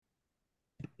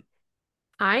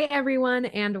Hi, everyone,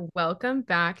 and welcome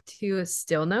back to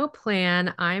Still No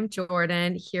Plan. I'm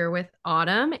Jordan here with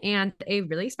Autumn and a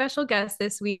really special guest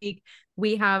this week.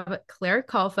 We have Claire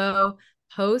Calfo,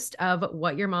 host of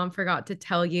What Your Mom Forgot to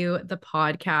Tell You, the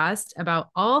podcast about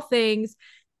all things,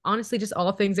 honestly, just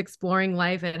all things exploring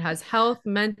life. It has health,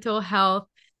 mental health,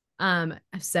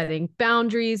 setting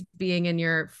boundaries, being in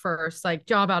your first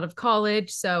job out of college.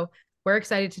 So we're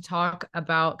excited to talk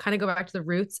about kind of go back to the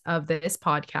roots of this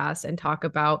podcast and talk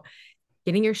about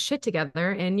getting your shit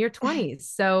together in your 20s.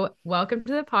 So, welcome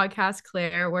to the podcast,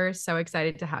 Claire. We're so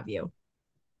excited to have you.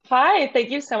 Hi,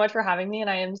 thank you so much for having me. And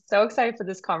I am so excited for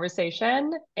this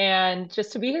conversation and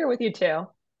just to be here with you too.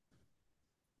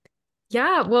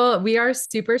 Yeah, well, we are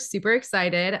super, super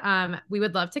excited. We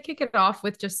would love to kick it off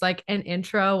with just like an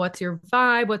intro. What's your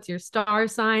vibe? What's your star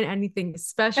sign? Anything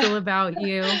special about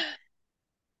you?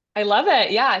 I love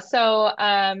it. Yeah.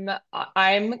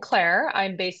 I'm Claire.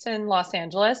 I'm based in Los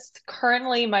Angeles.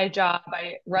 Currently, my job,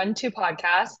 I run two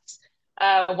podcasts,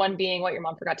 one being What Your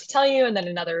Mom Forgot to Tell You, and then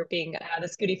another being the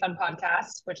Scooty Fun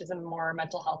podcast, which is a more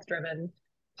mental health driven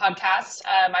podcast.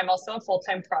 I'm also a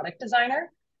full-time product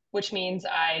designer, which means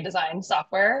I design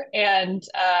software and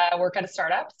work at a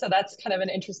startup. So that's kind of an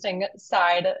interesting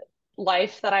side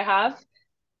life that I have.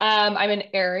 I'm an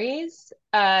Aries,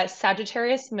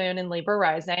 Sagittarius moon, and Libra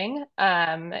rising.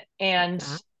 And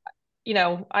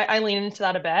That. I lean into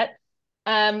that a bit.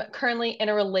 Currently in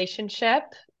a relationship,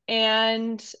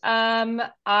 and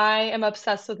I am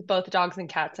obsessed with both dogs and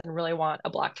cats and really want a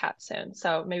black cat soon.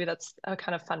 So maybe that's a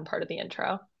kind of fun part of the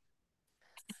intro.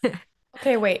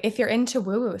 Okay, wait. If you're into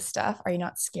woo-woo stuff, are you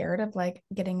not scared of like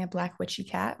getting a black witchy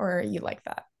cat or are you like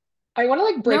that? I want to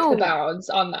like break the No, bounds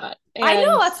on that. I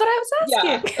know, And that's what I was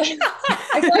yeah, asking.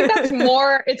 I feel like that's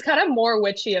more, it's kind of more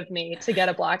witchy of me to get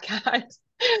a black cat.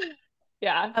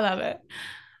 Yeah. I love it.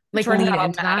 like Jordan lean got all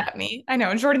into mad that. at me. I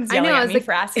know. Jordan's I know. yelling I at was me like,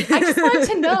 for asking. I just wanted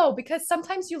to know because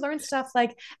sometimes you learn stuff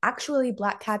like actually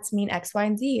black cats mean X, Y,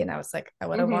 and Z. And I was like, I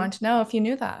would have hmm wanted to know if you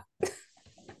knew that.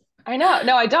 I know.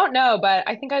 No, I don't know, but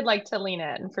I think I'd like to lean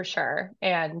in for sure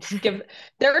and give,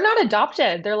 they're not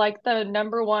adopted. They're like the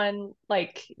number one,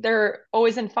 like they're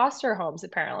always in foster homes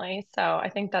apparently. So I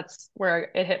think that's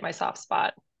where it hit my soft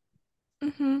spot.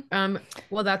 Hmm. Um,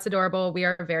 well, that's adorable. We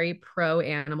are very pro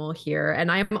animal here.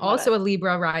 And I'm Love it. also a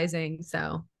Libra rising, so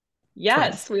twins.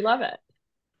 Yes, we love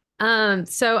it.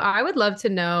 So I would love to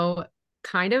know,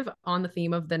 kind of on the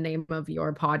theme of the name of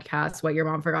your podcast, What Your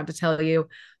Mom Forgot to Tell You,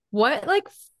 what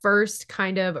first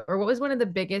kind of, or what was one of the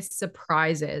biggest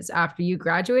surprises after you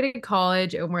graduated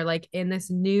college and were like in this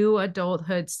new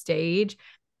adulthood stage?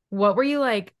 What were you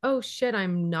like, oh shit,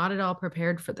 I'm not at all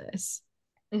prepared for this?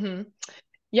 hmm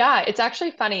Yeah, it's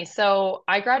actually funny. So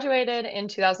I graduated in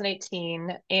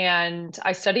 2018 and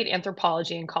I studied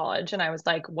anthropology in college. And I was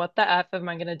like, what the F am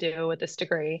I going to do with this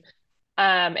degree?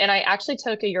 And I actually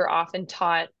took a year off and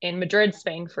taught in Madrid,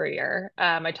 Spain for a year.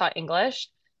 I taught English.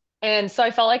 And so I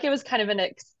felt like it was kind of an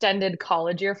extended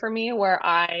college year for me where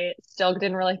I still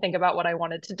didn't really think about what I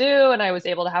wanted to do. And I was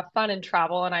able to have fun and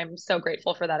travel. And I'm so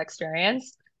grateful for that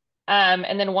experience.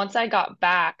 And then once I got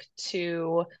back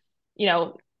to, you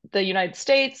know, the United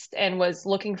States and was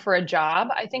looking for a job,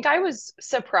 I think I was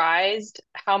surprised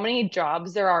how many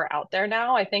jobs there are out there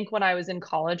now. I think when I was in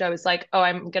college, I was like, oh,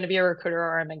 I'm going to be a recruiter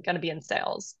or I'm going to be in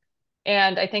sales.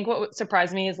 And I think what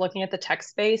surprised me is looking at the tech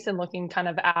space and looking kind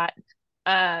of at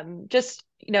just,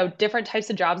 different types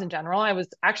of jobs in general. I was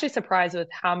actually surprised with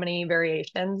how many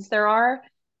variations there are.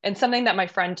 And something that my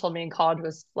friend told me in college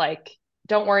was like,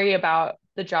 don't worry about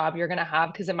the job you're going to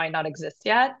have because it might not exist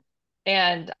yet.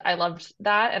 And I loved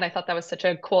that. And I thought that was such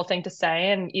a cool thing to say.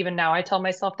 And even now I tell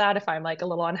myself that if I'm like a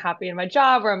little unhappy in my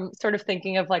job or I'm sort of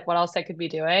thinking of like what else I could be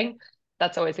doing,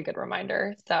 that's always a good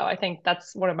reminder. So I think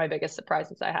that's one of my biggest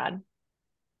surprises I had.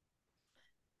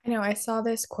 I know I saw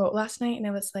this quote last night and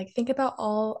it was like, think about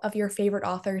all of your favorite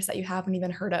authors that you haven't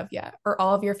even heard of yet, or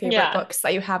all of your favorite Yeah. books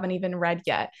that you haven't even read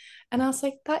yet. And I was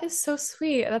like, that is so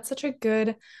sweet. That's such a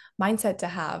good mindset to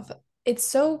have. It's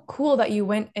so cool that you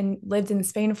went and lived in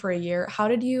Spain for a year. How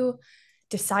did you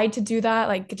decide to do that?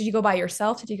 Like, did you go by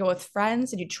yourself? Did you go with friends?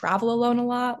 Did you travel alone a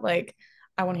lot? Like,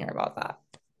 I want to hear about that.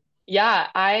 Yeah,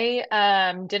 I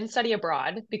didn't study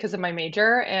abroad because of my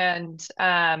major, and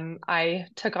I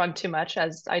took on too much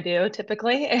as I do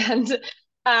typically, and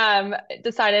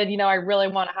decided, I really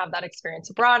want to have that experience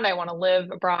abroad, and I want to live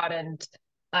abroad and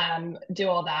do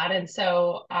all that. And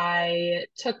so I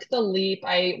took the leap.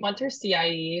 I went through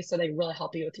CIE, so they really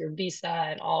help you with your visa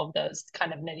and all of those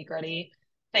kind of nitty-gritty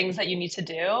things that you need to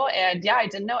do. And yeah, I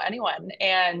didn't know anyone,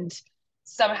 and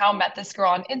somehow met this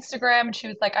girl on Instagram, and she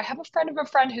was like, I have a friend of a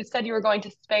friend who said you were going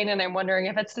to Spain, and I'm wondering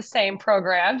if it's the same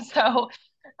program. So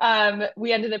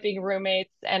we ended up being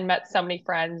roommates and met so many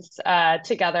friends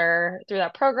together through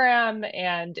that program.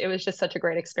 And it was just such a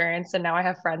great experience. And now I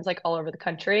have friends like all over the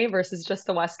country versus just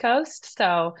the West Coast.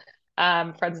 So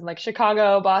friends in like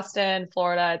Chicago, Boston,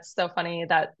 Florida. It's so funny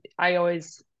that I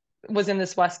always was in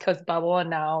this West Coast bubble and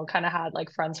now kind of had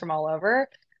like friends from all over.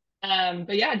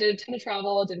 But yeah, I did a ton of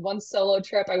travel, did one solo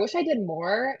trip. I wish I did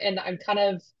more. And I'm kind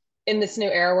of in this new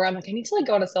era where I'm like, I need to like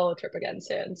go on a solo trip again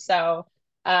soon. So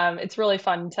it's really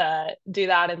fun to do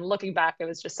that. And looking back, it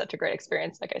was just such a great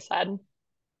experience, like I said.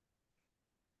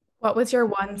 What was your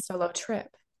one solo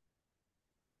trip?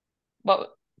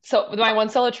 Well, so with my one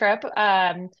solo trip,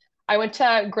 I went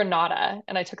to Granada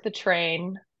and I took the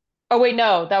train. Oh wait,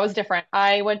 no, that was different.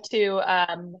 I went to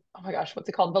oh my gosh, what's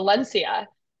it called? Valencia,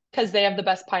 because they have the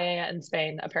best paella in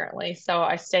Spain, apparently. So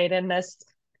I stayed in this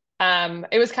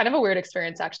it was kind of a weird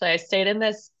experience actually. I stayed in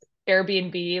this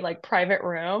Airbnb like private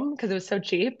room because it was so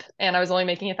cheap and I was only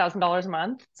making $1,000 a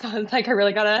month. So I was like, I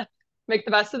really gotta make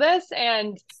the best of this.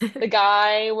 And the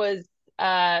guy was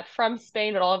from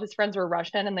Spain, but all of his friends were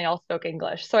Russian and they all spoke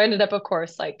English. So I ended up, of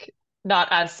course, like not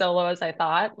as solo as I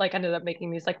thought. Like ended up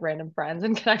making these like random friends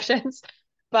and connections.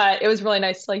 But it was really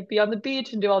nice to like be on the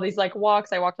beach and do all these like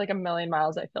walks. I walked like a million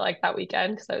miles, I feel like that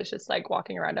weekend because I was just like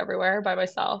walking around everywhere by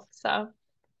myself. So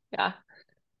yeah.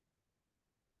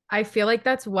 I feel like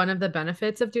that's one of the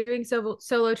benefits of doing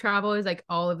solo travel is like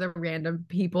all of the random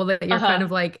people that you're kind Uh-huh.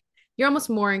 of like you're almost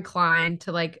more inclined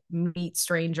to like meet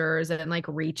strangers and like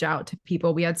reach out to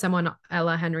people. We had someone,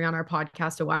 Ella Henry, on our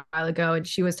podcast a while ago, and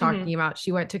she was Hmm. talking about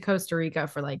she went to Costa Rica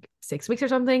for like 6 weeks or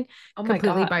something Oh my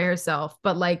completely God. by herself.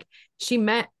 But like she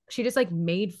just like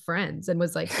made friends and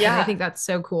was like, and I Yeah. think that's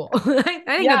so cool. I think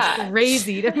that's Yeah.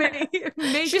 crazy to make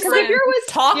She's Because like, if you're friends. with,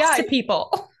 talks yeah, to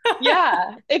people.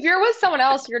 yeah. If you're with someone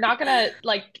else, you're not gonna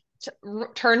like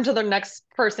turn to the next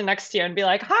person next to you and be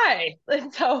like, hi.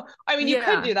 And so, I mean, you could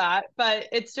Yeah. do that, but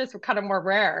it's just kind of more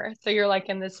rare. So you're like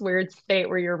in this weird state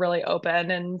where you're really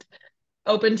open and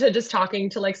open to just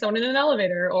talking to like someone in an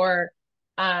elevator or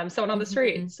someone on the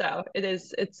street. Mhm. So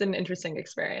it's an interesting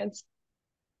experience.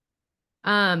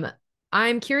 Um,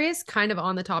 I'm curious, kind of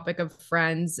on the topic of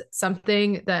friends,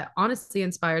 something that honestly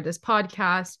inspired this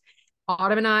podcast.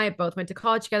 Autumn and I both went to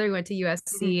college together. We went to Mhm.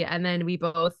 USC and then we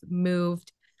both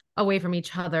moved away from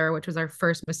each other, which was our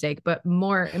first mistake. But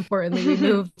more importantly, we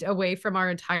moved away from our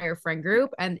entire friend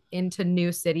group and into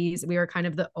new cities. We were kind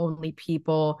of the only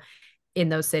people in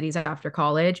those cities after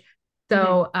college. Mhm.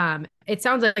 So it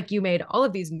sounds like you made all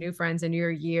of these new friends in your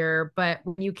year, but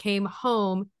when you came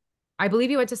home, I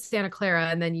believe you went to Santa Clara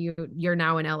and then you're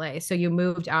now in LA. So you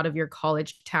moved out of your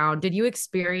college town. Did you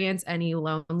experience any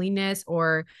loneliness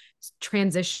or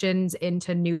transitions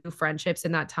into new friendships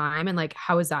in that time? And like,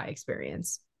 how was that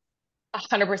experience?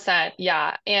 100%.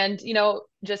 Yeah. And,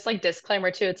 just like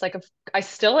disclaimer too, it's like I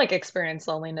still like experience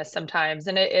loneliness sometimes.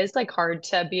 And it is like hard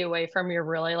to be away from your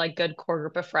really like good core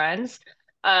group of friends.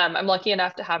 I'm lucky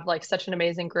enough to have like such an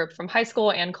amazing group from high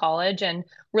school and college. And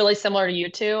really similar to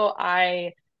you two,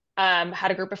 I had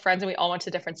a group of friends and we all went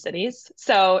to different cities.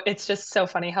 So it's just so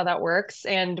funny how that works.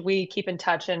 And we keep in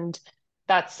touch and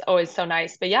that's always so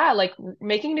nice. But yeah, like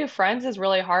making new friends is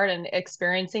really hard and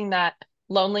experiencing that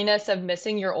loneliness of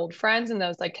missing your old friends and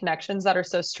those like connections that are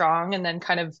so strong and then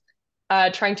kind of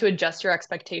trying to adjust your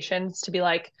expectations to be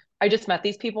like I just met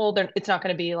these people. It's not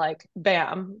going to be like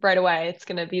bam right away. It's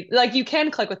going to be like you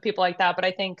can click with people like that, but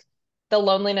I think the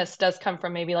loneliness does come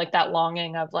from maybe like that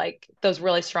longing of like those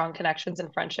really strong connections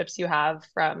and friendships you have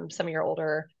from some of your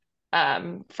older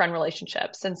friend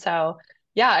relationships. And so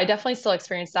yeah, I definitely still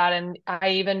experience that. And I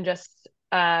even just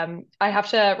I have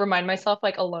to remind myself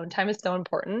like alone time is so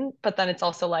important, but then it's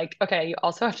also like, okay, you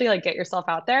also have to like get yourself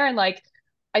out there. And like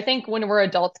I think when we're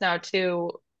adults now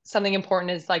too, something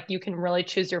important is like you can really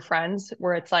choose your friends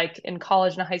where it's like in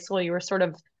college and high school, you were sort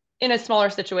of in a smaller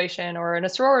situation or in a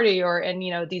sorority or in,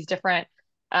 these different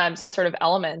sort of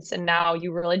elements. And now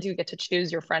you really do get to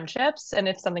choose your friendships. And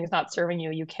if something's not serving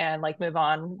you, you can like move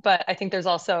on. But I think there's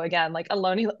also, again, like a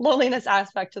loneliness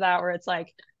aspect to that where it's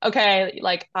like, okay,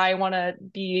 like I want to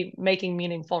be making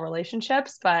meaningful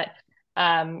relationships, but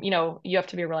you have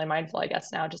to be really mindful, I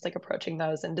guess, now, just like approaching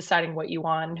those and deciding what you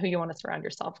want and who you want to surround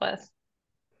yourself with.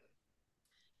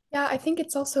 Yeah, I think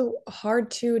it's also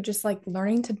hard to just like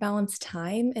learning to balance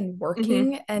time and Hmm.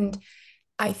 working. And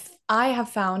I have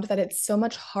found that it's so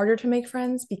much harder to make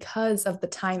friends because of the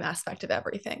time aspect of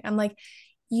everything.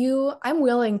 I'm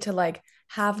willing to like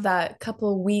have that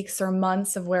couple of weeks or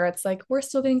months of where it's like we're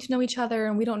still getting to know each other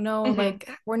and we don't know, Hmm. like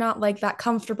we're not like that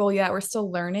comfortable yet, we're still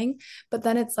learning. But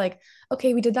then it's like,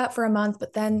 okay, we did that for a month,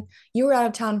 but then you were out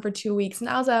of town for 2 weeks and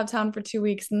I was out of town for 2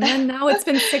 weeks, and then now it's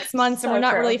been 6 months and we're So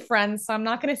not true. really friends, so I'm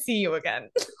not going to see you again.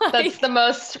 That's the Like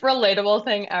most relatable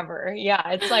thing ever. Yeah,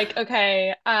 it's like,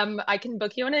 okay, I can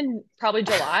book you in probably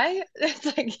July. It's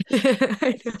like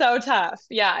I it's so tough.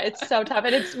 Yeah, it's so tough.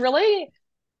 And it's really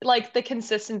like the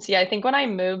consistency. I think when I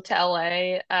moved to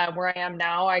LA, where I am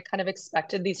now, I kind of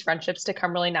expected these friendships to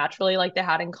come really naturally, like they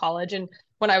had in college. And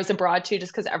when I was abroad too,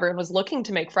 just because everyone was looking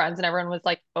to make friends and everyone was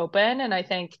like open. And I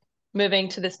think moving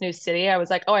to this new city, I was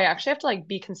like, oh, I actually have to like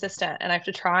be consistent and I have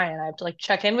to try and I have to like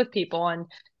check in with people. And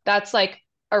that's like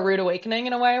a rude awakening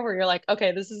in a way where you're like,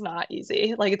 okay, this is not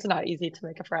easy. Like it's not easy to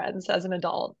make a friends as an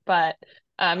adult, but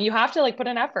you have to like put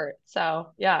in effort.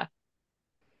 So yeah.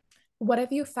 what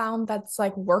have you found that's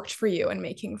like worked for you in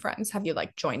making friends? Have you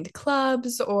like joined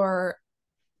clubs, or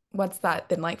what's that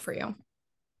been like for you?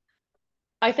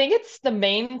 I think it's the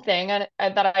main thing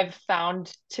that I've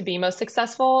found to be most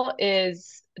successful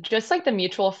is just like the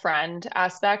mutual friend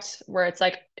aspect, where it's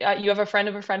like you have a friend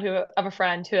of a friend who of a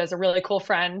friend who has a really cool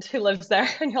friend who lives there,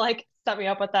 and you're like, set me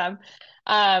up with them.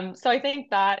 So I think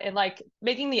that and like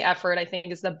making the effort, I think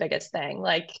is the biggest thing.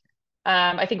 Like,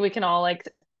 I think we can all like.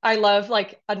 I love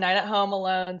like a night at home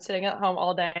alone, sitting at home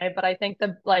all day, but I think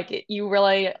the like you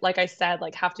really, like I said,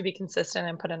 like have to be consistent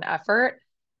and put in effort.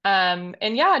 And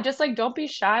yeah, just like don't be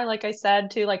shy, like I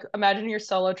said, to like imagine you're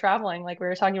solo traveling, like we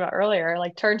were talking about earlier,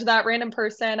 like turn to that random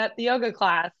person at the yoga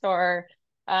class or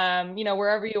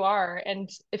wherever you are. And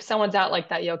if someone's at like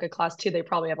that yoga class too, they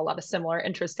probably have a lot of similar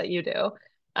interests that you do.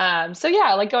 So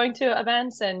yeah, like going to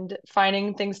events and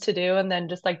finding things to do and then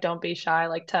just like don't be shy,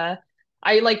 like to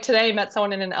I like today met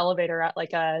someone in an elevator at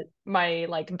like a my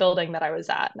like building that I was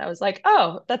at, and I was like,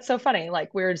 "Oh, that's so funny!"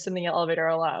 Like we were just in the elevator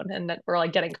alone, and then we're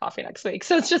like getting coffee next week.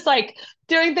 So it's just like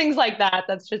doing things like that.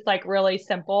 That's just like really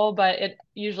simple, but it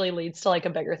usually leads to like a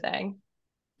bigger thing.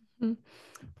 Hmm.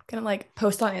 Gonna like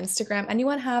post on Instagram.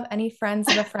 Anyone have any friends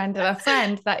of a friend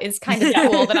that is kind of Yeah,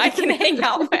 cool that I can hang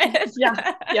out with?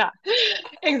 yeah, yeah,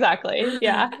 exactly.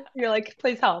 Yeah, you're like,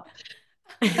 please help.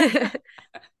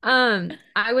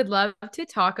 I would love to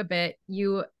talk a bit.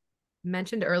 You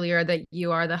mentioned earlier that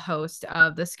you are the host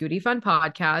of the Scooty Fun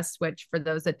podcast, which for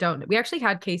those that don't, we actually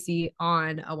had Casey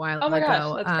on a while Oh my gosh,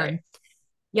 ago. that's great.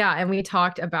 Yeah, and we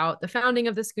talked about the founding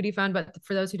of the Scooty Fund, but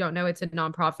for those who don't know, it's a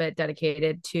nonprofit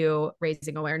dedicated to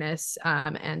raising awareness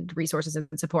and resources and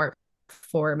support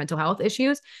for mental health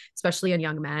issues, especially in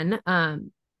young men.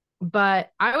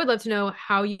 But I would love to know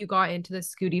how you got into the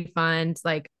Scooty Fund.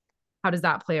 Like, how does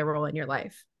that play a role in your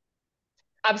life?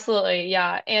 Absolutely,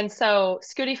 yeah. And so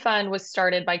Scooty Fund was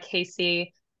started by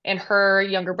Casey, and her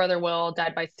younger brother Will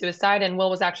died by suicide. And Will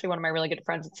was actually one of my really good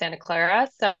friends in Santa Clara.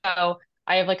 So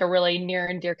I have like a really near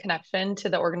and dear connection to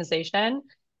the organization.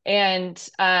 And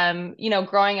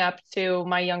growing up too,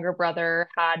 my younger brother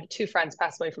had two friends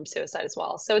pass away from suicide as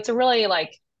well. So it's a really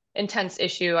like intense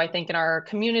issue, I think, in our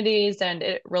communities, and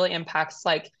it really impacts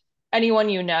like anyone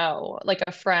you know, like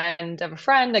a friend of a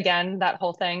friend, again, that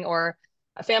whole thing, or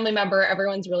a family member.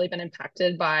 Everyone's really been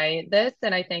impacted by this.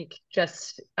 And I think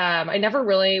just, I never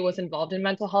really was involved in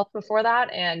mental health before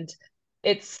that. And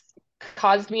it's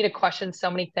caused me to question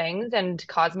so many things and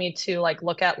caused me to like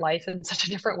look at life in such a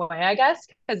different way, I guess.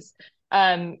 Because,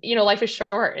 life is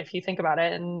short if you think about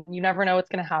it, and you never know what's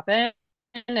going to happen.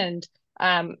 And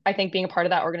I think being a part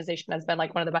of that organization has been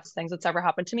like one of the best things that's ever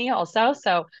happened to me also.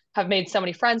 So have made so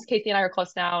many friends. Casey and I are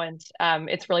close now, and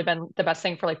it's really been the best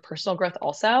thing for like personal growth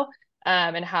also.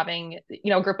 And having,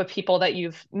 a group of people that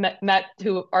you've met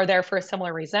who are there for a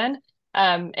similar reason.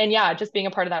 And yeah, just being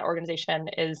a part of that organization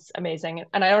is amazing.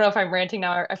 And I don't know if I'm ranting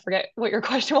now, or I forget what your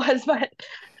question was, but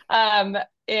um,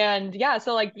 and yeah,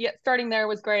 so like yeah, starting there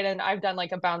was great. And I've done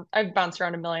like I've bounced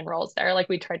around a million roles there. Like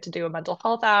we tried to do a mental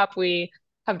health app. We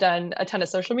have done a ton of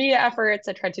social media efforts.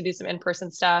 I tried to do some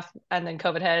in-person stuff, and then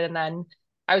COVID hit. And then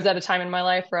I was at a time in my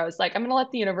life where I was like, I'm gonna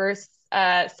let the universe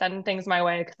send things my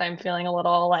way because I'm feeling a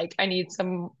little like I need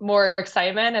some more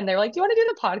excitement. And they're like, "Do you want to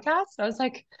do the podcast?" And I was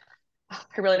like, "Oh,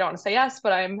 I really don't want to say yes,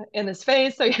 but I'm in this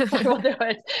phase, so yeah, we will do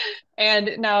it."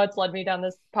 And now it's led me down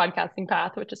this podcasting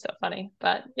path, which is so funny.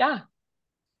 But yeah,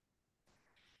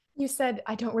 You said,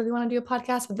 I don't really want to do a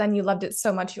podcast, but then you loved it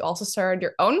so much, you also started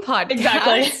your own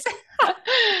exactly. podcast.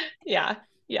 Yeah,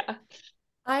 yeah.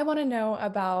 I want to know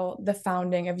about the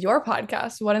founding of your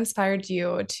podcast. What inspired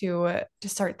you to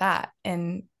start that,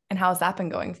 and how has that been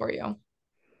going for you?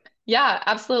 Yeah,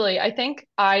 absolutely. I think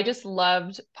I just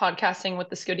loved podcasting with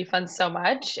the Scooty Fund so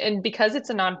much. And because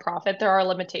it's a nonprofit, there are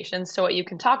limitations to what you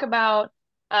can talk about.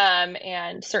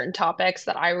 and certain topics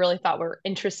that I really thought were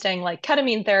interesting, like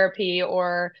ketamine therapy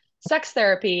or sex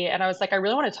therapy. And I was like, I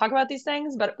really want to talk about these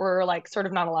things, but we're like sort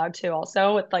of not allowed to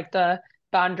also with like the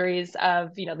boundaries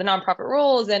of, the nonprofit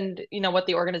rules and, what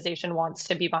the organization wants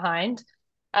to be behind.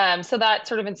 So that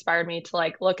sort of inspired me to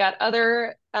like look at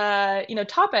other,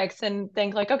 topics and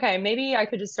think like, okay, maybe I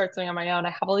could just start something on my own. I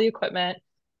have all the equipment.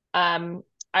 Um,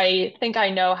 I think I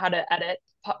know how to edit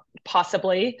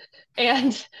possibly.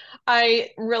 And I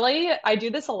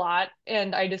do this a lot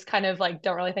and I just kind of like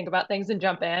don't really think about things and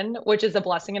jump in, which is a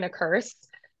blessing and a curse.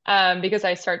 Because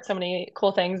I start so many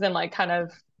cool things and like kind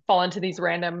of fall into these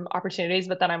random opportunities,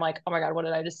 but then I'm like, oh my God, what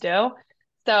did I just do?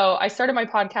 So I started my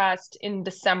podcast in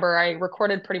December. I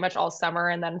recorded pretty much all summer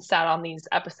and then sat on these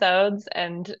episodes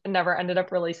and never ended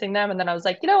up releasing them. And then I was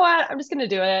like, you know what? I'm just going to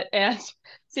do it and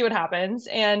see what happens.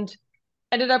 And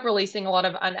ended up releasing a lot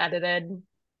of unedited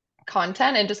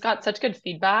content and just got such good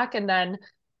feedback. And then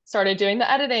started doing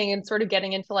the editing and sort of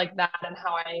getting into like that and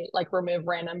how I like remove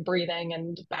random breathing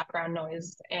and background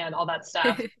noise and all that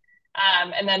stuff.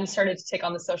 And then started to take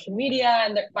on the social media.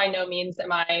 And by no means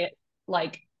am I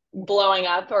like blowing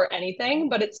up or anything,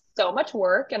 but it's so much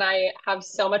work. And I have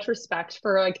so much respect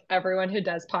for like everyone who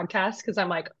does podcasts because I'm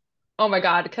like, oh my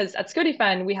God, because at Scooty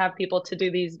Fun, we have people to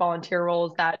do these volunteer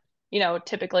roles that,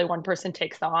 typically one person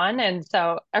takes on. And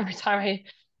so every time I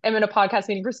am in a podcast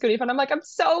meeting for Scooty Fun, I'm like, I'm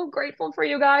so grateful for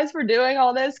you guys for doing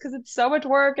all this because it's so much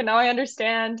work. And now I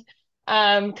understand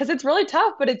because it's really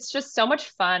tough, but it's just so much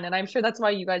fun. And I'm sure that's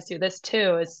why you guys do this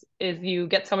too, is you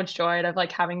get so much joy out of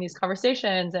like having these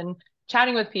conversations and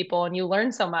chatting with people and you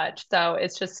learn so much. So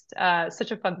it's just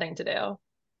such a fun thing to do.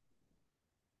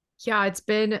 Yeah, it's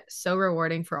been so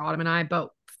rewarding for Autumn and I, but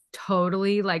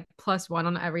totally like +1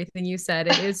 on everything you said.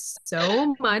 It is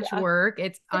so much Yeah, work.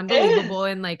 It's it is. unbelievable.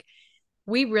 And like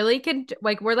we really can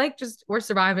like we're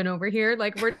surviving over here.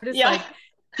 Like we're just Yeah. like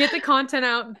get the content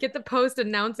out, get the post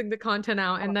announcing the content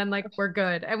out, Oh and then my like gosh. we're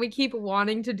good. And we keep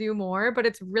wanting to do more, but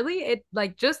it's really it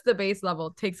like just the base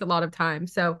level takes a lot of time.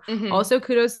 So Hmm. also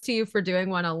kudos to you for doing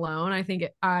one alone. I think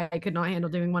I could not handle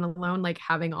doing one alone. Like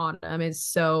having Autumn is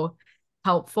so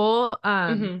helpful.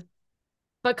 Hmm.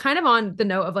 But kind of on the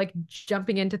note of like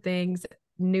jumping into things,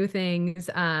 new things,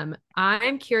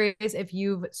 I'm curious if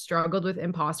you've struggled with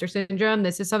imposter syndrome.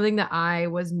 This is something that I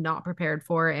was not prepared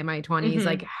for in my 20s,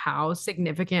 like Hmm. how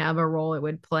significant of a role it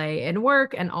would play in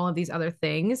work and all of these other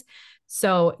things.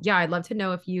 So yeah, I'd love to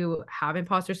know if you have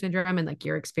imposter syndrome and like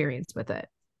your experience with it.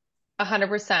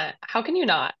 100%. How can you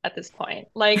not at this point?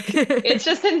 Like, it's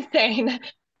just insane.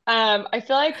 I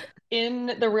feel like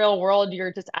in the real world,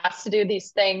 you're just asked to do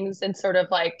these things and sort of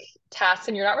like tasks,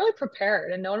 and you're not really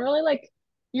prepared, and no one really like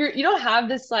you don't have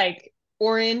this like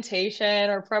orientation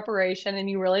or preparation, and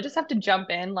you really just have to jump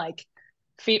in like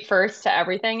feet first to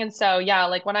everything. And so yeah,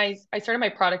 like when I started my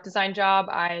product design job,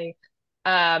 I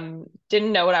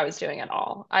didn't know what I was doing at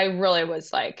all. I really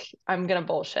was like, I'm gonna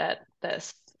bullshit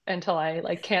this until I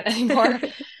like can't anymore.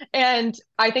 And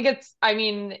I think I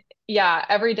mean, yeah,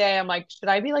 every day I'm like, should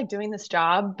I be like doing this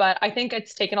job? But I think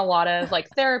it's taken a lot of like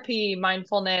therapy,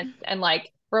 mindfulness, and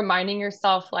like reminding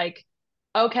yourself, like,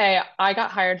 okay, I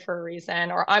got hired for a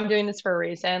reason, or I'm doing this for a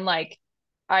reason. Like,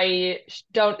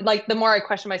 don't like the more I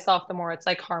question myself, the more it's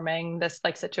like harming this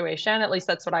like situation. At least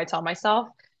that's what I tell myself.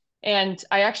 And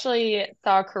I actually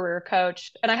saw a career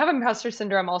coach, and I have imposter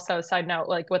syndrome also, side note,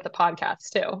 like with the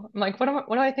podcast too. I'm like, what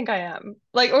do I think I am?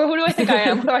 Like, or who do I think I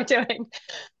am? What am I doing?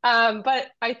 But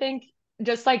I think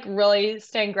just like really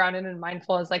staying grounded and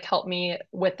mindful has like helped me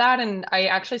with that. And I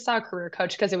actually saw a career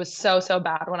coach because it was so, so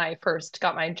bad when I first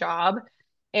got my job.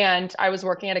 And I was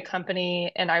working at a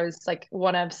company and I was like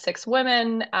one of 6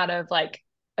 women out of like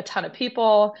a ton of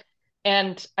people.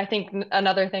 And I think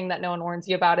another thing that no one warns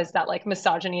you about is that like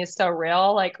misogyny is so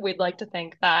real. Like we'd like to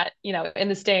think that, in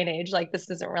this day and age, like this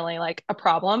isn't really like a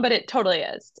problem, but it totally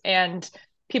is. And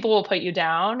people will put you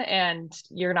down and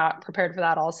you're not prepared for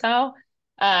that also.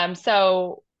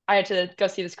 So I had to go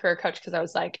see this career coach because I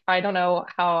was like, I don't know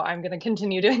how I'm going to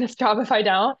continue doing this job if I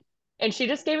don't. And she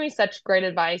just gave me such great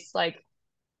advice. Like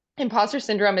imposter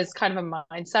syndrome is kind of a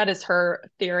mindset, is her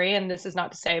theory. And this is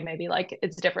not to say maybe like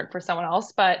it's different for someone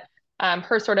else, but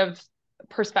her sort of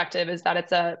perspective is that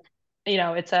it's a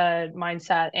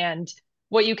mindset. And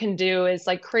what you can do is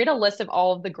like create a list of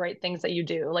all of the great things that you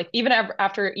do. Like even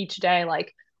after each day,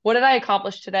 like what did I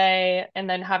accomplish today? And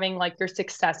then having like your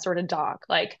success sort of doc.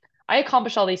 Like I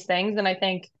accomplished all these things. And I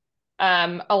think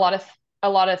a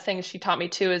lot of things she taught me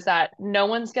too is that no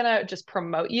one's gonna just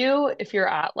promote you if you're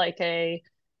at like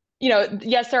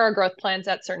yes, there are growth plans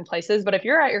at certain places, but if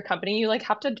you're at your company, you like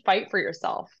have to fight for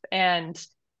yourself. And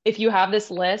if you have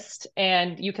this list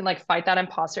and you can like fight that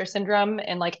imposter syndrome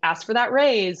and like ask for that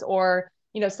raise, or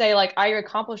say like I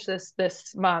accomplished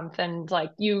this month, and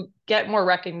like you get more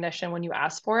recognition when you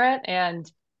ask for it,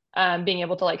 and being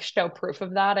able to like show proof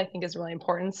of that, I think is really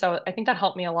important. So I think that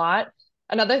helped me a lot.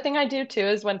 Another thing I do too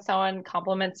is when someone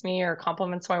compliments me or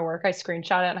compliments my work, I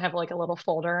screenshot it and I have like a little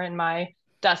folder in my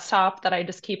desktop that I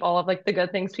just keep all of like the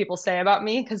good things people say about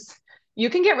me, because you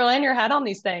can get really in your head on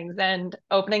these things, and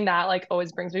opening that like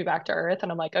always brings me back to earth,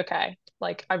 and I'm like, okay,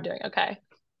 like I'm doing okay.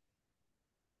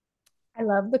 I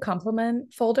love the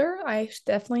compliment folder. I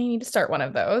definitely need to start one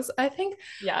of those. I think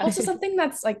Yeah. also something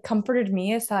that's like comforted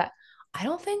me is that I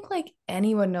don't think like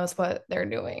anyone knows what they're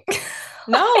doing.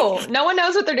 No, Like, no one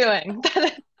knows what they're doing.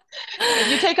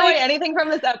 If you take away like anything from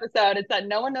this episode, it's that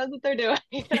no one knows what they're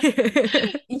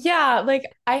doing. yeah, like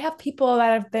I have people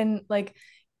that have been like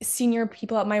senior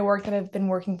people at my work that have been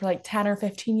working for like 10 or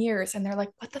 15 years, and they're like,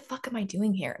 what the fuck am I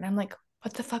doing here? And I'm like,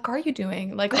 what the fuck are you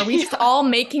doing? Like, are we just Yeah, all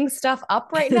making stuff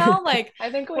up right now? Like, I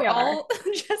think we we're are. all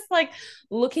just like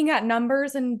looking at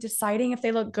numbers and deciding if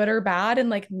they look good or bad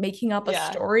and like making up a Yeah.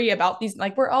 story about these.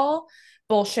 Like, we're all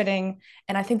bullshitting.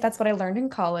 And I think that's what I learned in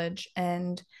college.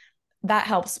 And that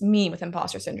helps me with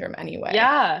imposter syndrome anyway.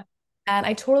 Yeah. And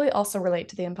I totally also relate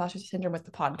to the imposter syndrome with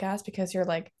the podcast, because you're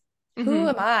like, who Hmm.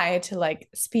 am I to like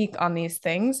speak on these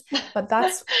things? But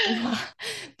that's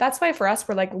why for us,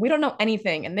 we're like, we don't know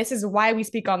anything. And this is why we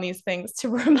speak on these things, to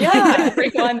remind Yeah.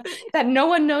 everyone that no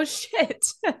one knows shit.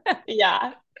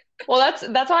 Yeah. Well,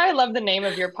 that's why I love the name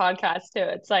of your podcast too.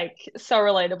 It's like so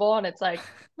relatable, and it's like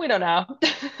we don't know.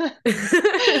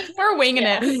 We're winging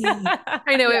Yeah. it.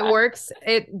 I know it Yeah. works.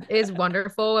 It is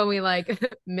wonderful when we like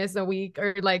miss a week,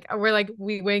 or like we're like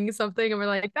we wing something and we're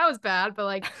like that was bad, but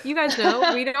like you guys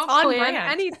know we It's don't on plan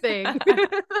brand. anything.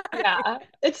 Yeah,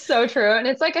 it's so true. And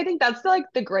it's like I think that's like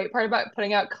the great part about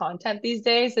putting out content these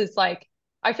days is like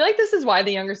I feel like this is why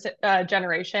the younger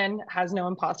generation has no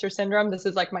imposter syndrome. This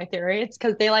is like my theory. It's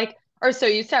because they like are so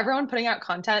used to everyone putting out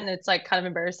content, and it's like kind of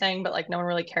embarrassing, but like no one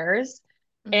really cares.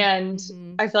 And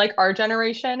Mhm. I feel like our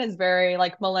generation is very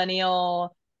like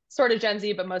millennial, sort of Gen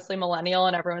Z, but mostly millennial,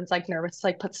 and everyone's like nervous to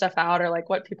like put stuff out or like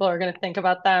what people are going to think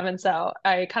about them. And so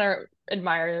I kind of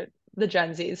admire the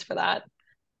Gen Zs for that.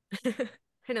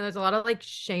 I know there's a lot of like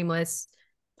shameless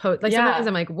post. Like sometimes Yeah.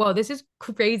 I'm like, whoa, this is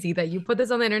crazy that you put this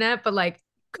on the internet, but like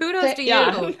kudos to you.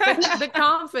 Yeah. The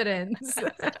confidence.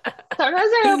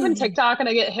 Sometimes I open TikTok and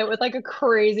I get hit with like a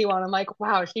crazy one. I'm like,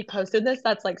 wow, she posted this.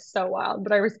 That's like so wild.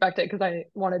 But I respect it because I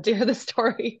wanted to hear the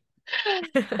story.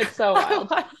 It's so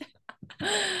wild.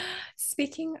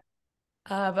 Speaking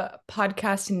of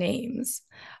podcast names,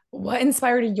 what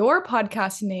inspired your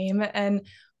podcast name? And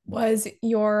was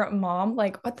your mom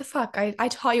like, what the fuck? I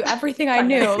taught you everything I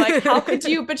Kind of. knew. Like, how could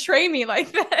you betray me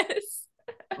like this?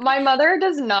 My mother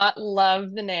does not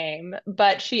love the name,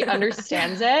 but she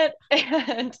understands it.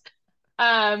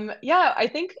 And yeah, I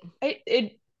think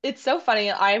it's so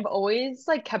funny. I've always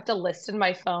like kept a list in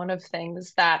my phone of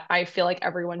things that I feel like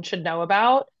everyone should know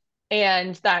about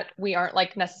and that we aren't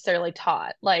like necessarily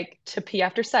taught, like to pee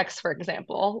after sex, for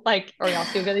example, like or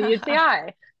else you'll get a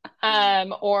UTI.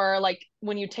 Or like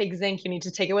when you take zinc, you need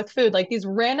to take it with food, like these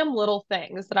random little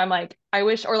things that I'm like, I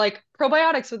wish, or like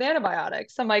probiotics with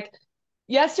antibiotics. I'm like,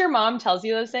 yes, your mom tells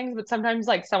you those things, but sometimes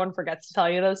like someone forgets to tell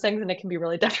you those things and it can be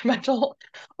really detrimental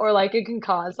or like it can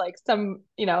cause like some,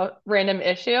 random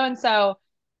issue. And so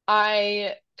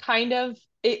I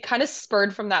it kind of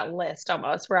spurred from that list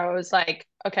almost where I was like,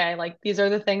 okay, like these are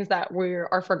the things that we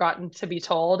are forgotten to be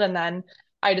told. And then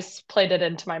I just played it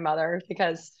into my mother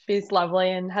because she's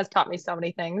lovely and has taught me so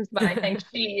many things. But I think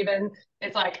she even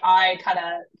it's like I kind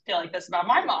of feel like this about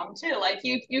my mom too. Like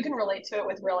you can relate to it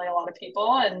with really a lot of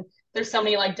people, and there's so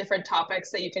many like different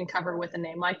topics that you can cover with a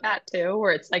name like that too,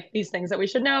 where it's like these things that we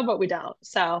should know but we don't.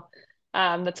 So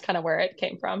that's kind of where it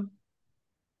came from.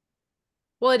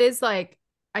 Well, it is like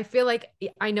I feel like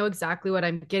I know exactly what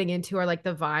I'm getting into, or like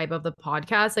the vibe of the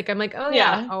podcast. Like I'm like, oh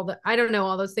yeah, Yeah. all the I don't know,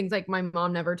 all those things like my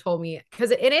mom never told me,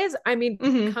 because it is, I mean,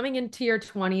 Hmm. coming into your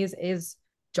 20s is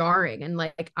jarring, and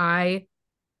like I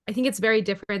think it's very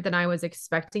different than I was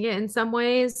expecting it in some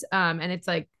ways. And it's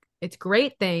like it's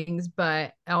great things,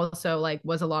 but also like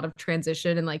was a lot of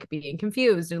transition and like being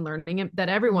confused and learning that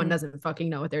everyone Hmm. doesn't fucking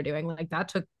know what they're doing. Like that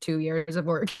took 2 years of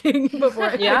working before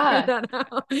I figured Yeah, that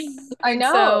out. I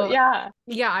know. So Yeah.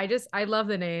 yeah, I love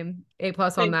the name A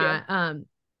plus on Thank you. that.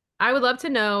 I would love to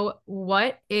know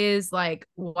what is like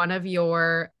one of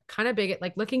your kind of big,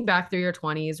 like looking back through your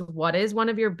 20s, what is one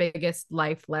of your biggest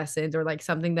life lessons, or like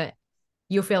something that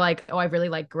you feel like, oh, I've really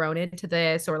like grown into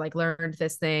this, or like learned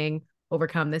this thing,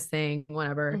 overcome this thing,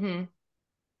 whatever. Hmm.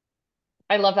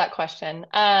 I love that question.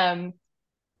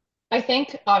 I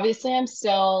think obviously I'm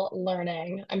still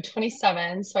learning. I'm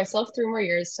 27, so I still have 3 more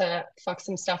years to fuck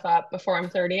some stuff up before I'm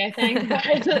 30, I think.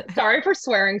 But sorry for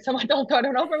swearing. Someone I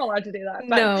don't know if I'm allowed to do that.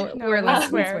 But No, we're No, we allowed to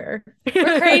swear. swear.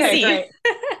 We're okay, crazy.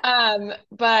 great.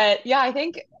 But yeah, I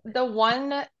think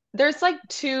there's like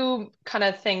two kind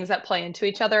of things that play into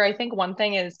each other. I think one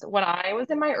thing is when I was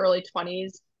in my early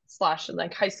 20s slash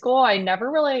like high school, I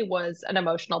never really was an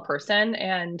emotional person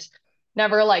and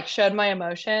never like showed my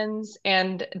emotions.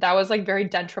 And that was like very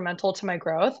detrimental to my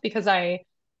growth because I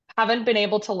haven't been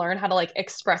able to learn how to like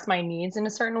express my needs in a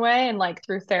certain way and like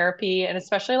through therapy and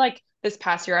especially like this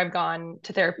past year I've gone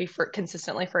to therapy for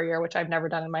consistently for a year, which I've never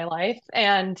done in my life.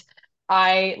 And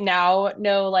I now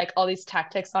know like all these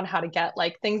tactics on how to get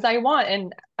like things I want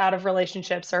and out of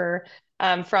relationships or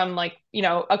from like,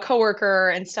 a coworker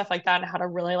and stuff like that, and how to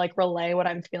really like relay what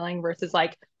I'm feeling versus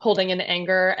like holding in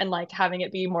anger and like having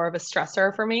it be more of a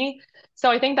stressor for me.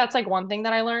 So I think that's like one thing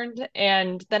that I learned.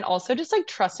 And then also just like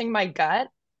trusting my gut.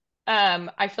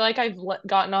 I feel like I've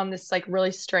gotten on this like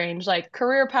really strange like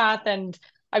career path and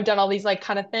I've done all these like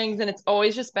kind of things and it's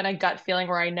always just been a gut feeling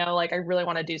where I know like I really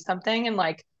want to do something and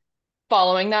like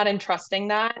following that and trusting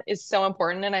that is so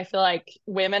important. And I feel like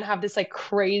women have this like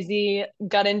crazy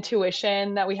gut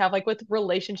intuition that we have like with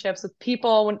relationships with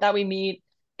people that we meet.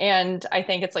 And I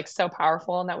think it's like so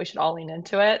powerful and that we should all lean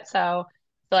into it. So I feel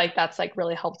like that's like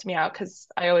really helped me out because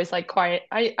I always like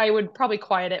I would probably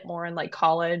quiet it more in like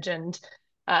college and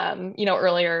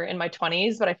earlier in my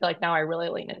 20s, but I feel like now I really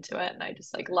lean into it and I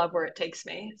just like love where it takes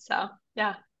me. So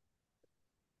yeah.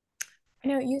 I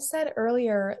know you said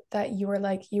earlier that you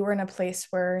were in a place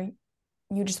where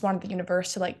you just wanted the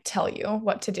universe to like tell you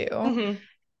what to do. Hmm.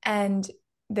 And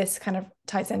this kind of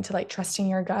ties into like trusting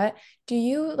your gut. Do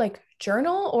you like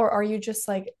journal or are you just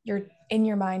like you're in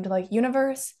your mind like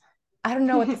universe, I don't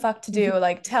know what the fuck to do.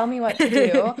 Like tell me what to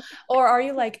do. Or are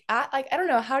you like at like I don't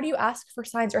know, how do you ask for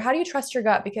signs or how do you trust your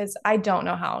gut because I don't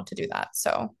know how to do that.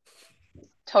 So,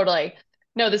 Totally.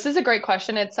 No, this is a great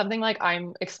question. It's something like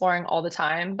I'm exploring all the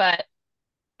time, but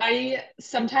I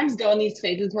sometimes go in these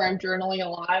phases where I'm journaling a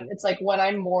lot. It's like when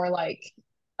I'm more like,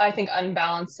 I think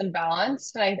unbalanced and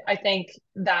balanced. And I think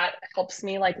that helps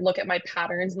me like look at my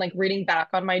patterns and like reading back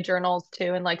on my journals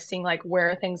too and like seeing like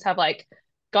where things have like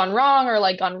gone wrong or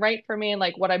like gone right for me and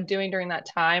like what I'm doing during that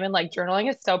time. And like journaling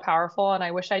is so powerful. And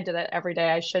I wish I did it every day.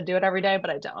 I should do it every day,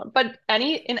 but I don't. But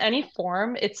in any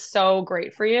form, it's so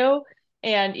great for you.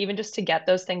 And even just to get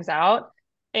those things out.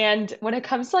 And when it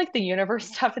comes to like the universe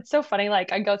stuff, it's so funny.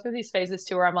 Like I go through these phases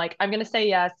too where I'm like, I'm gonna say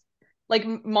yes, like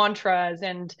mantras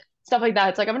and stuff like that.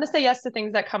 It's like I'm gonna say yes to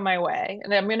things that come my way.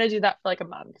 And I'm gonna do that for like a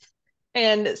month.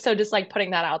 And so just like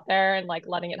putting that out there and like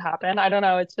letting it happen. I don't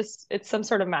know, it's some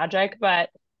sort of magic, but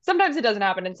sometimes it doesn't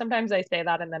happen. And sometimes I say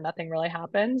that and then nothing really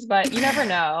happens, but you never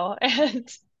know. And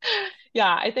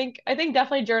yeah, I think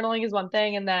definitely journaling is one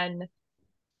thing. And then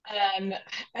um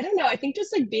I don't know, I think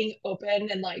just like being open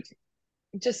and like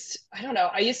just I don't know.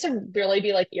 I used to really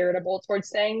be like irritable towards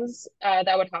things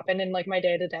that would happen in like my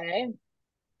day to day.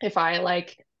 If I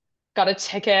like got a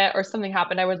ticket or something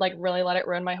happened, I would like really let it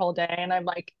ruin my whole day. And I'm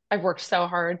like, I've worked so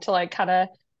hard to like kind of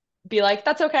be like,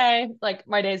 that's okay. Like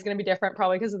my day is gonna be different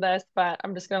probably because of this, but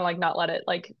I'm just gonna like not let it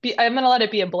like be. I'm gonna let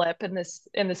it be a blip in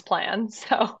this plan.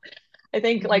 So I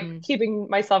think like Mhm. keeping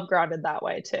myself grounded that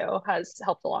way too has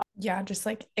helped a lot. yeah, just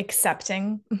like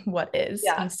accepting what is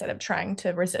Yeah, instead of trying to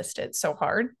resist it so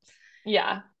hard.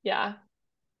 yeah,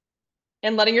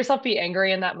 and letting yourself be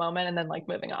angry in that moment and then like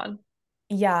moving on.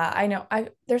 Yeah, I know. I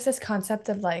there's this concept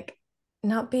of like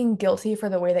not being guilty for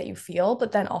the way that you feel,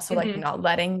 but then also like Hmm. not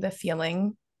letting the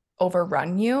feeling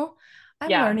overrun you. I'm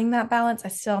Yeah. learning that balance. I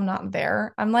still am not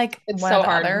there. I'm like It's one or so the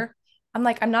hard. other. I'm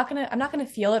not gonna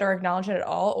feel it or acknowledge it at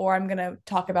all, or I'm gonna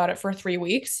talk about it for 3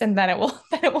 weeks and then it will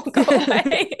then it will go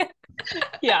away.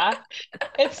 Yeah.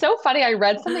 It's so funny. I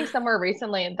read something somewhere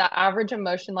recently that average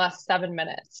emotion lasts 7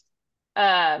 minutes.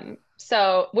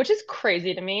 So which is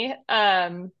crazy to me.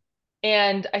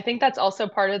 And I think that's also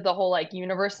part of the whole like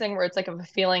universe thing where it's like if a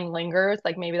feeling lingers,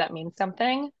 like maybe that means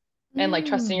something and like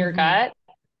trusting your Mhm. gut.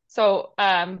 So,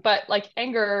 but like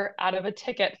anger out of a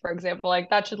ticket, for example, like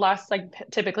that should last like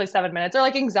typically 7 minutes. Or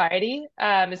like anxiety,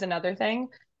 is another thing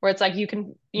where it's like you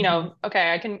can, Mhm.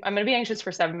 okay, I'm gonna be anxious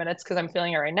for 7 minutes because I'm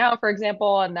feeling it right now, for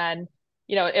example, and then,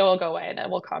 it will go away and it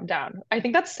will calm down. I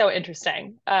think that's so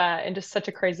interesting, and just such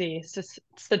a crazy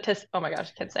statistic. Oh my gosh,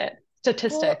 I can't say it. Well,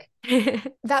 Statistic.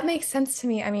 that makes sense to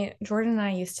me. I mean, Jordan and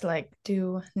I used to like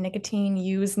do nicotine,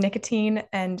 use nicotine,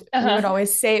 and we would Uh-huh.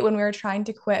 always say it when we were trying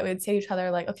to quit. We would say to each other,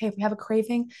 like, okay, if we have a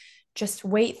craving, just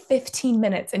wait 15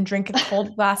 minutes and drink a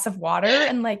cold glass of water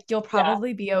and like you'll Yeah,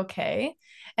 probably be okay.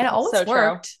 And it always so true.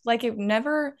 worked. Like it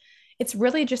never, it's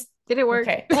really just Did it work?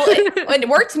 okay. Well, it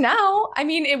worked now. I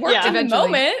mean, it worked in Yeah. the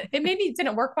Eventually. moment. It maybe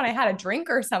didn't work when I had a drink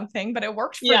or something, but it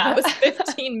worked for Yeah. those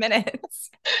 15 minutes.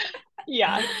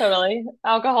 Yeah, totally.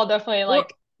 Alcohol definitely Well,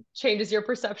 like changes your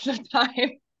perception of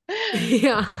time.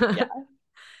 yeah. Yeah.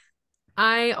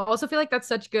 I also feel like that's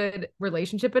such good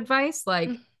relationship advice. Like,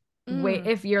 wait, Mm.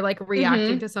 if you're like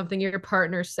reacting Hmm. to something your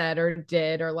partner said or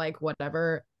did or like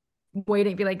whatever,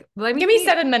 waiting, be like, let Give me me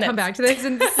 7 minutes. come back to this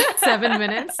in 7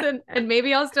 minutes and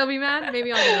maybe I'll still be mad.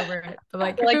 Maybe I'll get over it. But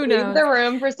like, Like who leave the knows?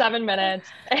 room for 7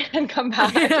 minutes and come I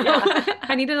back. know. Yeah.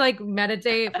 I need to like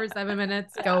meditate for 7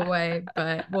 minutes, go Yeah. away,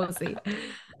 but we'll see.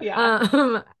 Yeah.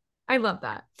 Um, I love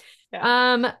that.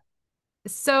 Yeah. Um,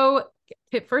 so,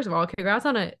 first of all, congrats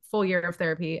on a full year of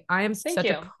therapy. I am Thank such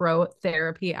a you. pro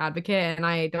therapy advocate, and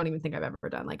I don't even think I've ever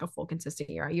done like a full consistent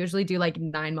year. I usually do like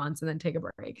 9 months and then take a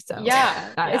break. So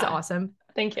Yeah. that is Yeah. awesome.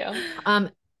 Thank you. Um,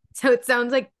 so it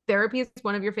sounds like therapy is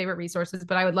one of your favorite resources,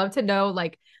 but I would love to know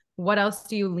like what else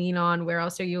do you lean on? Where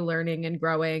else are you learning and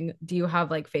growing? Do you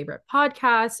have like favorite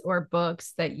podcasts or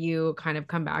books that you kind of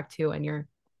come back to and you're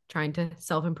trying to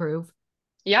self-improve?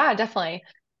 Yeah, definitely.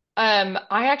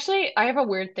 I have a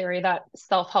weird theory that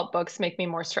self-help books make me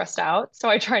more stressed out, so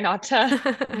I try not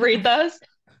to read those.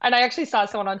 And I actually saw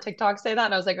someone on TikTok say that,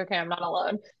 and I was like, okay, I'm not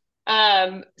alone.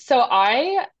 So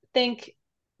I think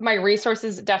my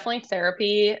resources definitely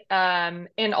therapy.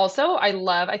 And also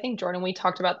I think Jordan, we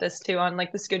talked about this too on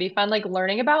like the Scooty Fund, like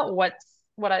learning about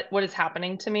what is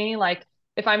happening to me. Like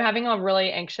if I'm having a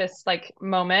really anxious like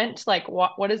moment, like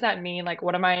what does that mean? Like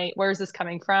where is this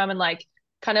coming from? And like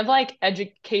kind of like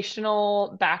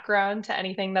educational background to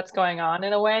anything that's going on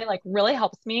in a way, like really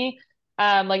helps me.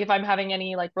 Like if I'm having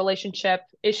any like relationship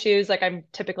issues, like I'm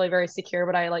typically very secure,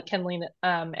 but I like can lean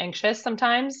anxious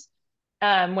sometimes.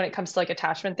 When it comes to like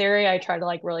attachment theory, I try to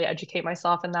like really educate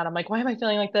myself in that. I'm like, why am I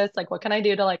feeling like this? Like, what can I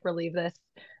do to like relieve this?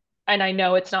 And I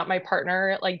know it's not my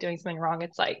partner like doing something wrong.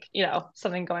 It's like,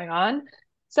 something going on.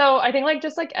 So I think like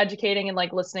just like educating and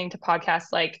like listening to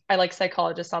podcasts, like I like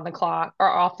Psychologists on the Clock or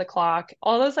Off the Clock.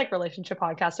 All those like relationship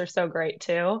podcasts are so great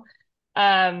too.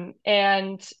 And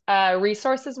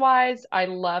resources wise, I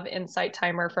love Insight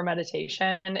Timer for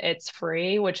meditation. It's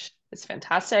free, which is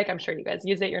fantastic. I'm sure you guys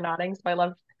use it. You're nodding, so I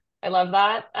love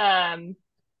that.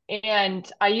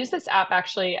 And I use this app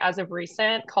actually as of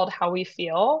recent called How We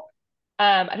Feel.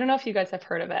 I don't know if you guys have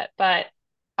heard of it, but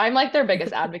I'm like their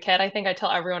biggest advocate. I think I tell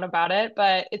everyone about it,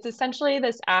 but it's essentially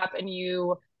this app and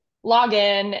you log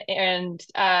in and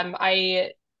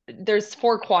I there's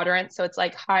four quadrants. So it's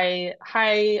like high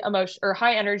emotion or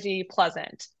high energy,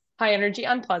 pleasant, high energy,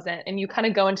 unpleasant. And you kind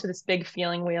of go into this big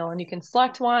feeling wheel and you can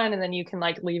select one and then you can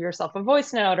like leave yourself a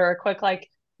voice note or a quick like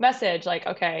message, like,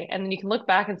 okay. And then you can look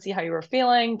back and see how you were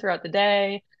feeling throughout the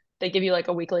day. They give you like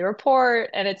a weekly report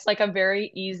and it's like a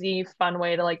very easy, fun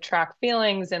way to like track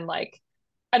feelings and like,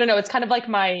 I don't know, it's kind of like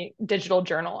my digital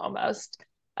journal almost.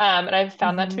 And I've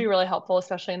found that to be Mhm. really helpful,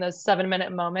 especially in those 7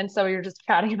 minute moments that we were just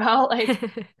chatting about, like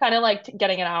kind of like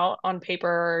getting it out on paper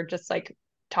or just like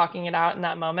talking it out in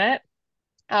that moment.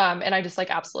 And I just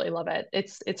like absolutely love it.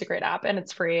 It's a great app and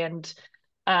it's free and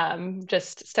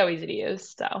just so easy to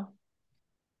use. So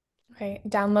Okay,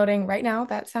 downloading right now.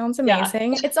 That sounds yeah.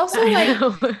 amazing. It's also I like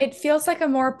know. it feels like a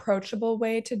more approachable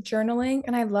way to journaling.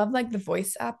 And I love like the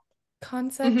voice app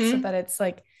concept so Hmm. that it's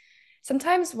like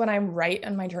sometimes when I write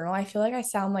in my journal, I feel like I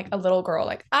sound like a little girl,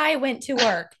 like I went to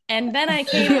work and then I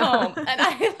came Yeah. home and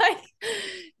I like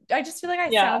I just feel like I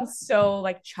Yeah. sound so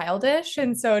like childish.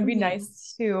 And so it'd be Hmm.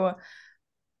 nice to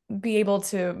be able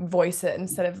to voice it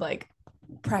instead of like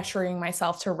pressuring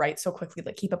myself to write so quickly,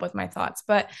 like keep up with my thoughts.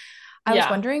 But I was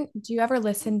Yeah. wondering, do you ever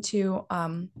listen to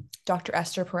Dr.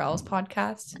 Esther Perel's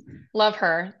podcast? Love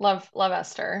her. Love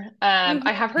Esther. I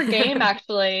Mhm. have her game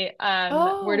actually.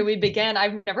 Where do Oh, we begin?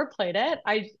 I've never played it.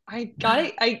 I got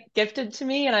it. I gifted to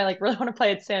me, and I like really want to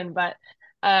play it soon. But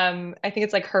I think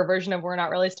it's like her version of We're Not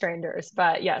Really Strangers.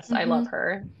 But yes, I love hmm.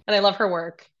 her, and I love her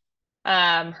work.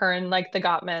 Her and like the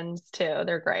Gottmans too.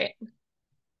 They're great.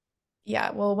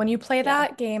 Yeah. Well, when you play Yeah,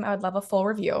 that game, I would love a full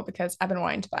review because I've been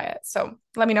wanting to buy it. So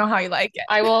let me know how you like it.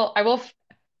 I will.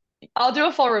 I'll do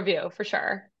a full review for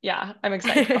sure. Yeah, I'm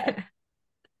excited to play.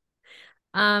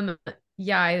 Um,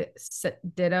 yeah,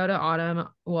 ditto to Autumn,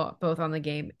 well, both on the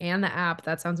game and the app.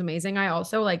 That sounds amazing. I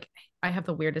also like I have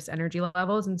the weirdest energy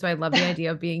levels, and so I love the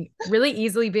idea of being really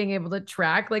easily being able to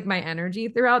track like my energy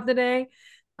throughout the day.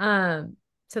 Um,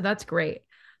 so that's great.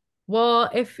 Well,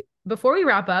 if before we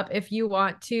wrap up, if you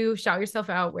want to shout yourself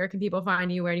out, where can people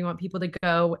find you? Where do you want people to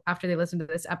go after they listen to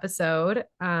this episode?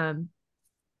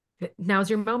 Now's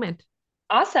your moment.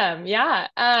 Awesome. Yeah.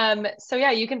 So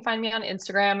yeah, you can find me on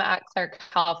Instagram at Claire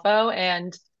Calfo,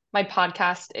 and my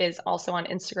podcast is also on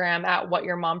Instagram at What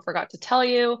Your Mom Forgot to Tell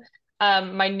You.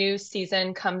 My new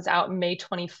season comes out May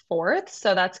 24th,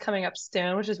 so that's coming up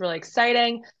soon, which is really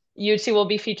exciting. You two will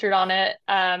be featured on it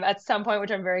at some point,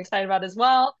 which I'm very excited about as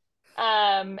well.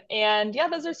 And yeah,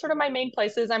 those are sort of my main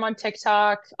places. I'm on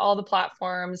TikTok, all the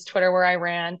platforms, Twitter, where I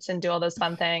rant and do all those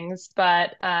fun things.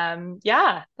 But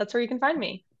yeah, that's where you can find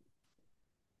me.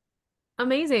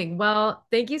 Amazing. Well,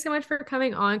 thank you so much for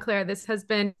coming on, Claire. This has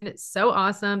been so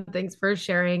awesome. Thanks for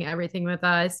sharing everything with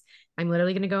us. I'm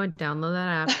literally going to go and download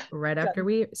that app Good.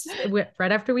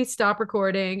 right after we stop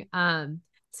recording. So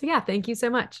yeah, thank you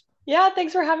so much. Yeah,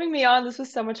 thanks for having me on. This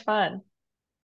was so much fun.